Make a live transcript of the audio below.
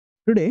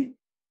Today,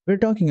 we're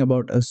talking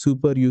about a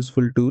super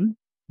useful tool,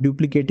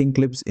 duplicating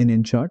clips in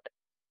InShot.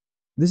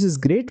 This is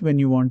great when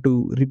you want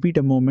to repeat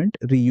a moment,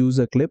 reuse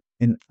a clip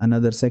in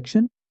another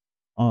section,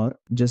 or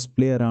just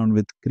play around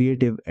with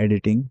creative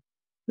editing.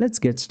 Let's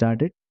get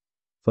started.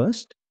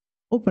 First,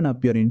 open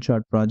up your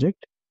InShot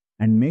project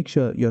and make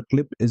sure your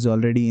clip is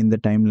already in the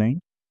timeline.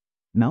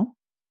 Now,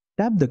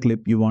 tap the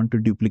clip you want to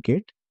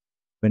duplicate.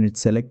 When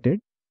it's selected,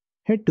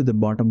 head to the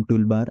bottom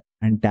toolbar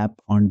and tap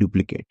on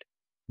Duplicate.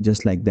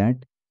 Just like that,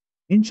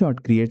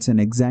 InShot creates an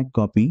exact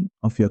copy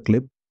of your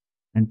clip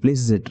and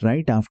places it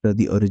right after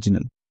the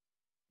original.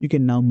 You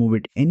can now move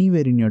it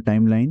anywhere in your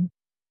timeline,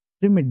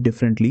 trim it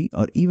differently,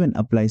 or even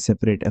apply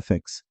separate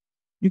effects.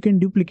 You can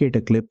duplicate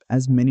a clip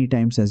as many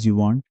times as you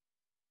want.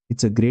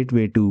 It's a great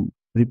way to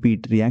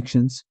repeat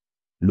reactions,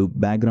 loop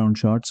background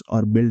shots,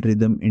 or build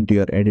rhythm into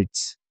your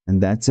edits.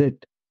 And that's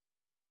it.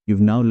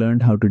 You've now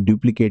learned how to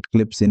duplicate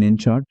clips in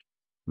InShot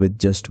with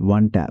just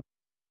one tap.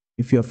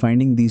 If you're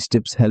finding these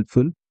tips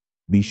helpful,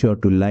 be sure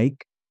to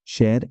like,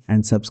 share,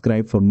 and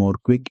subscribe for more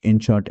quick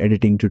InShot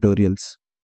editing tutorials.